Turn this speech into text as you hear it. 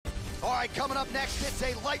right, coming up next, it's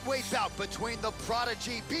a lightweight bout between the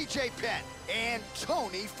prodigy BJ Penn and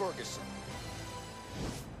Tony Ferguson.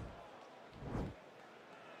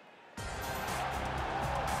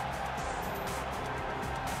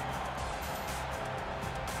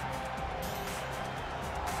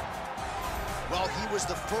 Well, he was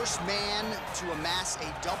the first man to amass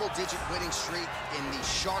a double-digit winning streak in the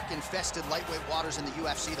shark-infested lightweight waters in the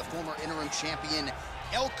UFC, the former interim champion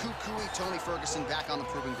El Cucuy Tony Ferguson back on the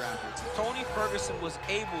proving ground here today. Tony Ferguson was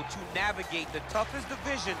able to navigate the toughest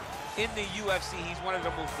division in the UFC. He's one of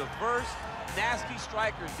the most diverse, nasty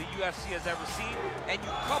strikers the UFC has ever seen, and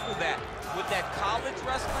you couple that with that college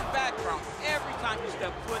wrestling background. Every time you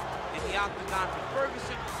step foot in the octagon for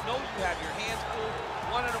Ferguson, you know you have your hands full.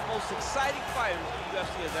 One of the most exciting fighters the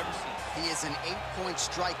UFC has ever seen. He is an 8-point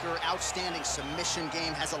striker, outstanding submission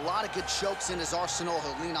game, has a lot of good chokes in his arsenal.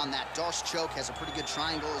 He'll lean on that Darce choke, has a pretty good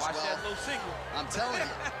triangle as well. Watch that low single. I'm telling you,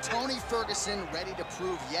 Tony Ferguson ready to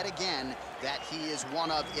prove yet again that he is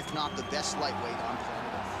one of, if not the best lightweight on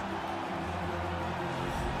planet Earth.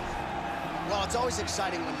 Well, it's always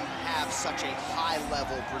exciting when you have such a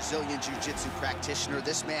high-level Brazilian Jiu-Jitsu practitioner.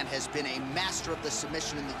 This man has been a master of the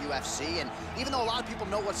submission in the UFC, and even though a lot of people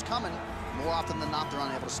know what's coming, more often than not, they're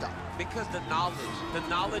unable to stop. Because the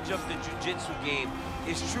knowledge of the Jiu-Jitsu game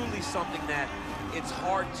is truly something that it's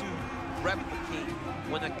hard to replicate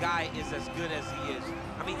when a guy is as good as he is.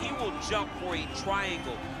 I mean, he will jump for a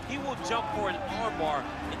triangle. He will jump for an armbar,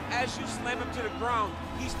 and as you slam him to the ground,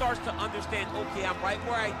 he starts to understand, okay, I'm right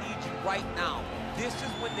where I need you right now. This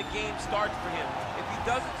is when the game starts for him. If he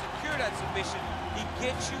doesn't secure that submission, he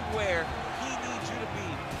gets you where he needs you to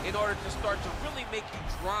be in order to start to really make you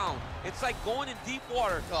drown. It's like going in deep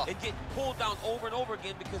water and getting pulled down over and over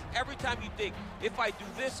again, because every time you think, if I do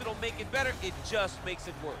this, it'll make it better, it just makes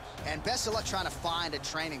it worse. And best of luck trying to find a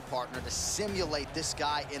training partner to simulate this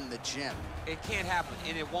guy in the gym. It can't happen,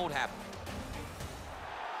 and it won't happen.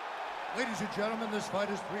 Ladies and gentlemen, this fight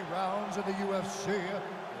is 3 rounds in the UFC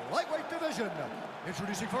lightweight division.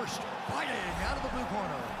 Introducing first, fighting out of the blue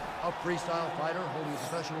corner, a freestyle fighter holding a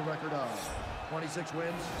professional record of 26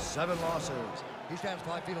 wins, 7 losses. He stands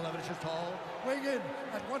 5 feet 11 inches tall, weighing in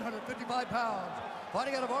at 155 pounds.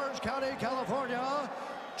 Fighting out of Orange County, California,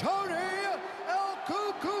 Tony El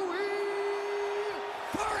Cucuy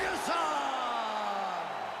Ferguson!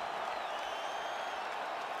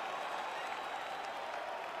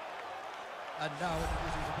 And now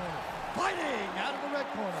introducing his opponent, fighting out of the red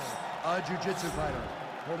corner, a jiu-jitsu fighter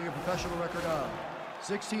holding a professional record of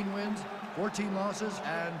 16 wins, 14 losses,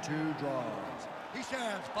 and 2 draws. He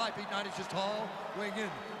stands 5 feet 9 inches tall, weighing in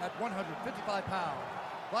at 155 pounds.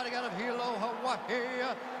 Fighting out of Hilo,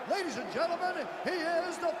 Hawaii, ladies and gentlemen, he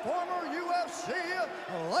is the former UFC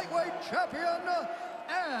lightweight champion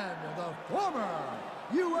and the former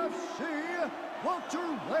UFC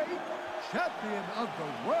welterweight champion of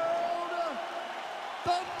the world,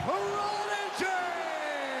 the prodigy,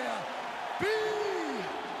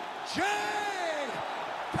 BJ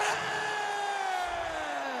Penn!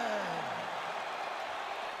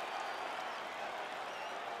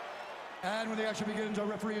 And when the action begins, our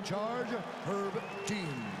referee in charge, Herb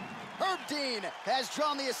Dean. Herb Dean has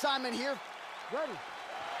drawn the assignment here. Ready.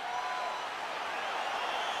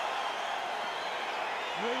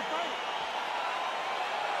 Ready to fight?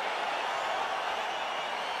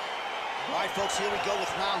 All right, folks, here we go with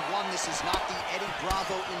round 1. This is not the Eddie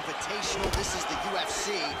Bravo Invitational. This is the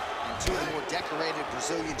UFC, and 2 of the more decorated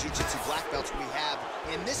Brazilian Jiu-Jitsu black belts we have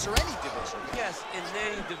in this or any division. Yes, in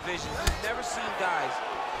any division. We've never seen guys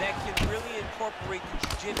that can really incorporate the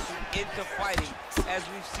jiu-jitsu into fighting as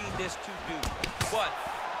we've seen this 2 do. But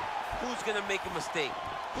who's gonna make a mistake?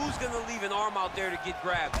 Who's gonna leave an arm out there to get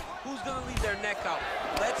grabbed? Who's gonna leave their neck out?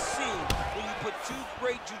 Let's see, when you put 2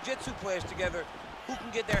 great jiu-jitsu players together, who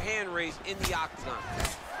can get their hand raised in the octagon.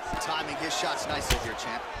 Timing his shots nicely here,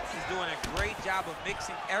 champ. He's doing a great job of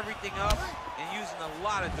mixing everything up and using a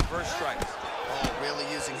lot of diverse strikes. Oh, really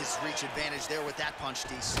using his reach advantage there with that punch,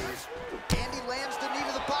 DC. And he lands the knee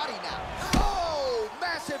to the body now. Oh,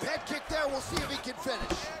 massive head kick there. We'll see if he can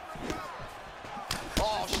finish.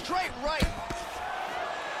 Oh, straight right.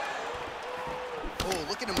 Oh,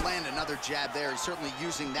 look at him land another jab there. He's certainly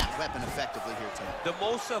using that weapon effectively here tonight. The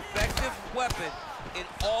most effective weapon in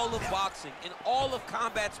all of boxing, in all of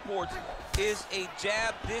combat sports, is a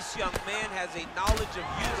jab. This young man has a knowledge of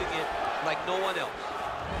using it like no one else.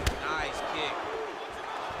 Nice kick.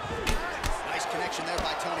 Nice connection action there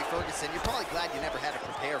by Tony Ferguson. You're probably glad you never had to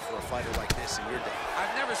prepare for a fighter like this in your day.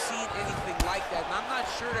 I've never seen anything like that, and I'm not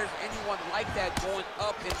sure there's anyone like that going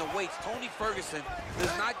up in the weights. Tony Ferguson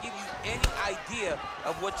does not give you any idea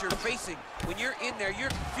of what you're facing. When you're in there,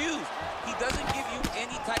 you're confused. He doesn't give you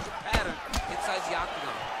any type of pattern inside the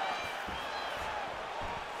octagon.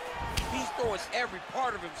 He's throwing every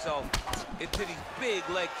part of himself into these big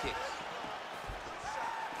leg kicks.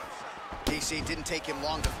 DC, didn't take him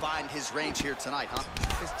long to find his range here tonight, huh?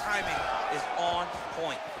 His timing is on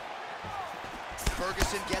point.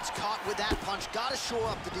 Ferguson gets caught with that punch. Got to shore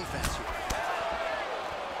up the defense here.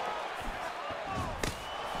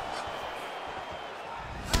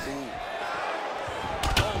 Ooh.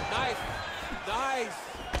 Oh, nice. Nice.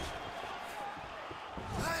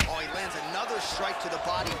 Oh, he lands another strike to the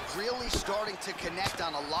body, really starting to connect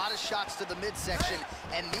on a lot of shots to the midsection,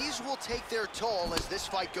 and these will take their toll as this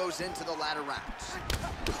fight goes into the latter rounds.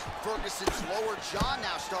 Ferguson's lower jaw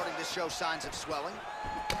now starting to show signs of swelling.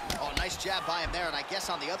 Oh, nice jab by him there, and I guess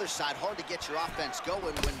on the other side, hard to get your offense going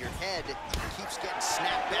when your head keeps getting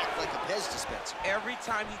snapped back like a Pez dispenser. Every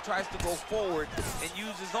time he tries to go forward and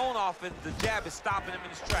use his own offense, the jab is stopping him in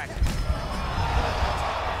his tracks.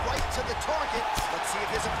 Right to the target. Let's see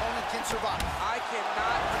if his opponent can survive. I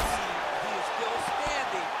cannot believe he is still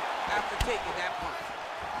standing after taking that punch.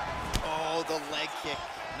 Oh, the leg kick.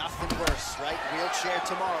 Nothing worse, right? Wheelchair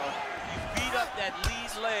tomorrow. You beat up that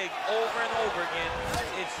lead leg over and over again.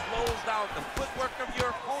 It slows down the footwork of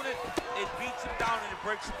your opponent. It beats him down and it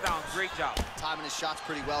breaks him down. Great job. Timing his shots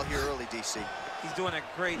pretty well here early, DC. He's doing a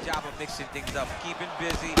great job of mixing things up, keeping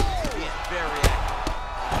busy, being very active.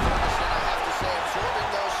 I have to say, absorbing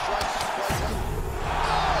those strikes is quite well.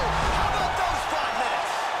 Oh, how about those 5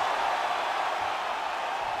 minutes?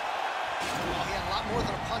 Well, he had a lot more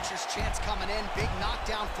than a puncher's chance coming in. Big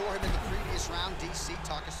knockdown for him in the previous round. DC,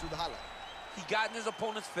 talk us through the highlight. He got in his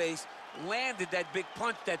opponent's face, landed that big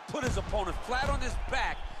punch that put his opponent flat on his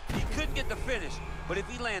back. He couldn't get the finish, but if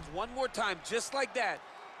he lands one more time just like that,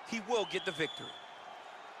 he will get the victory.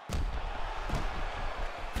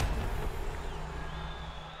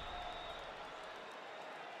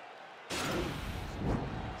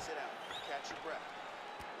 Sit down, catch your breath.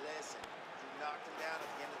 Listen, you knocked him down at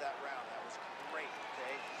the end of that round. That was great,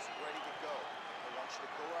 okay? He's ready to go. I want you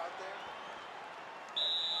to go out there.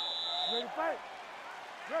 Ready to fight?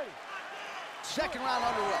 Ready. Second round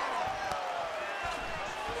underway.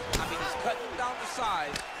 I mean, he's cutting down the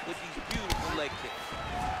side with these beautiful leg kicks.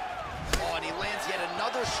 Oh, and he lands yet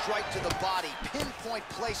another strike to the body. Pinpoint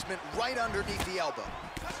placement right underneath the elbow.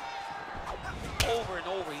 Over and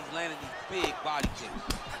over, he's landing these big body kicks.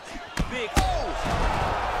 Big. Oh!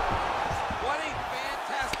 What a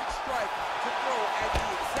fantastic strike to throw at the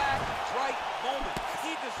exact right moment.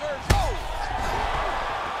 He deserves it. Oh!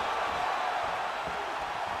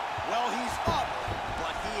 Well, he's up,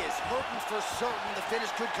 but he is hurting for certain. The finish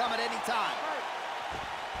could come at any time.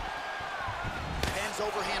 Penn's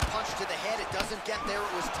overhand punch to the head. It doesn't get there.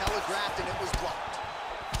 It was telegraphed, and it was blocked.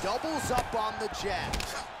 Doubles up on the jab.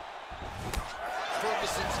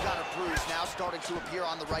 Ferguson's got a bruise now, starting to appear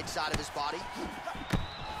on the right side of his body.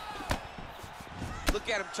 Look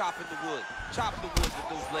at him chopping the wood. Chop the wood with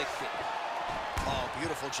those leg kicks. Oh,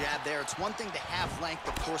 beautiful jab there. It's one thing to have length,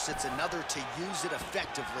 of course, it's another to use it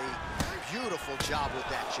effectively. Beautiful job with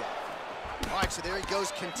that jab. All right, so there he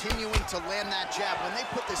goes, continuing to land that jab. When they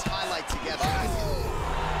put this highlight together,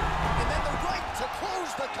 and then the right to close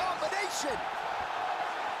the combination.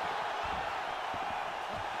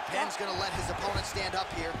 Penn's gonna let his opponent stand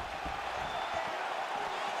up here.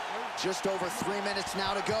 Just over 3 minutes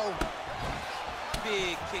now to go.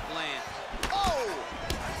 Big kick lands. Oh!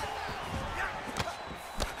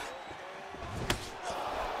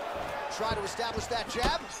 Try to establish that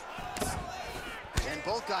jab. And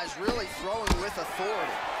both guys really throwing with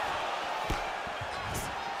authority.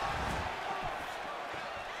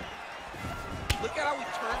 Look at how he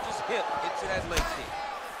turns his hip into that leg kick.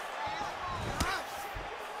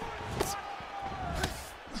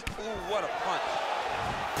 Ooh, what a punch.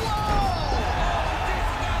 Whoa! He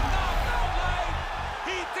tasted that knockout, Mike!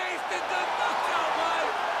 He tasted the knockout,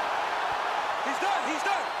 Mike! He's done, he's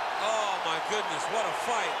done! Oh, my goodness, what a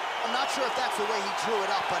fight. I'm not sure if that's the way he drew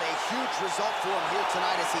it up, but a huge result for him here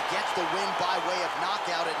tonight as he gets the win by way of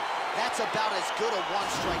knockout, and that's about as good a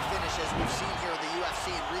one-strike finish as we've seen here in the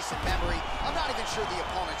UFC in recent memory. I'm not even sure the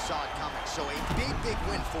opponent saw it coming, so a big, big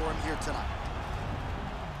win for him here tonight.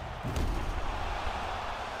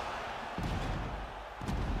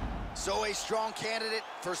 So a strong candidate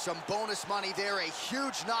for some bonus money there. A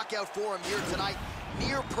huge knockout for him here tonight.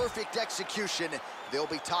 Near perfect execution. They'll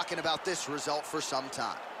be talking about this result for some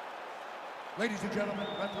time. Ladies and gentlemen,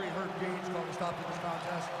 referee Herb Gaines called a stop to this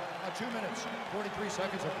contest at 2 minutes, 43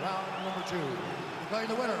 seconds of round number 2. Declaring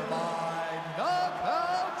the winner by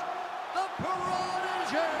knockout, the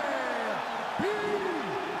Prodigy!